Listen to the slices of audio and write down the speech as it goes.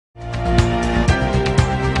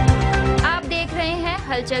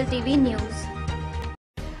हलचल TV news.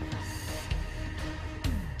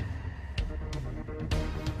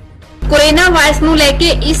 Corona virus ਨੂੰ ਲੈ ਕੇ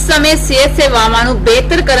ਇਸ ਸਮੇਂ ਸਿਹਤ ਸੇਵਾਵਾਂ ਨੂੰ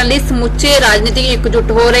ਬਿਹਤਰ ਕਰਨ ਲਈ ਸਮੁੱਚੇ ਰਾਜਨੀਤਿਕ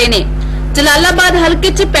ਇਕਜੁੱਟ ਹੋ ਰਹੇ ਨੇ। ਜਲਾਲਾਬਾਦ ਹਲਕੇ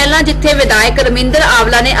 'ਚ ਪਹਿਲਾਂ ਜਿੱਥੇ ਵਿਧਾਇਕ ਰਮਿੰਦਰ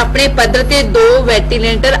ਆਵਲਾ ਨੇ ਆਪਣੇ ਪੱਧਰ ਤੇ 2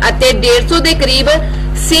 ਵੈਂਟੀਲੇਟਰ ਅਤੇ 150 ਦੇ ਕਰੀਬ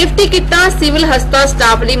ਸੇਫਟੀ ਕਿੱਟਾਂ ਸਿਵਲ ਹਸਪਤਾਲ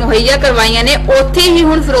ਸਟਾਫ ਲਈ ਮੁਹੱਈਆ ਕਰਵਾਈਆਂ ਨੇ, ਉੱਥੇ ਹੀ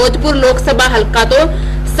ਹੁਣ ਫਿਰੋਜ਼ਪੁਰ ਲੋਕ ਸਭਾ ਹਲਕਾ ਤੋਂ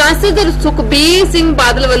सांसद सुखबीर सिंह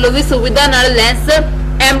बादल वालों भी सुविधा नाल लैंस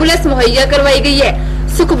एंबुलेंस मुहैया करवाई गई है।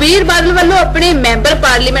 सुखबीर बादल वालों अपने मैंबर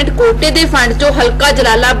पार्लीमेंट कोटे दे फंड चों हलका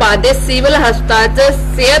जलालाबाद दे सिविल हस्पताल च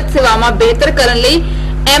सेहत सेवावां बेहतर करन लई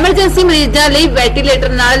एमरजेंसी मरीजां लई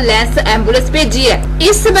वेंटीलेटर नाल लैंस एंबुलेंस भेजी है।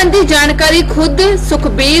 इस संबंधी जानकारी खुद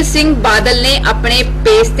सुखबीर सिंह बादल ने अपने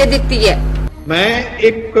पेज ते दित्ती है। मैं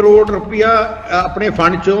 1 करोड़ रुपया अपने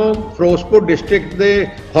फंड चों फिरोजपुर डिस्ट्रिक्ट दे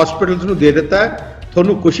हॉस्पिटल्स नूं दे दित्ता है।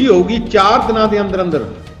 ਤੁਹਾਨੂੰ खुशी होगी 4 दिनों के अंदर अंदर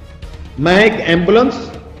मैं एक एंबुलेंस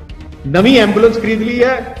नवी एंबुलेंस खरीद ली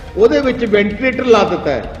है, ਉਹਦੇ ਵਿੱਚ वेंटीलेटर ला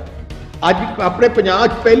दिता है। अज अपने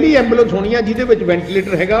पंजाब पहली एंबुलेंस होनी है जिहदे ਵਿੱਚ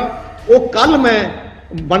वेंटीलेटर हैगा। वो कल मैं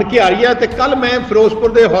बन के आ रही है तो कल मैं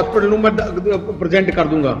फिरोजपुर के हॉस्पिटल में प्रजेंट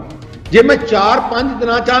कर दूंगा। जे मैं 4-5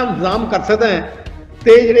 दिनों च इंतजाम कर सकता है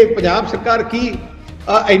तो जिहड़े पंजाब सरकार की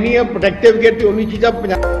इन्नी प्रोटेक्टिव केयर ते उन्नी चीज़ां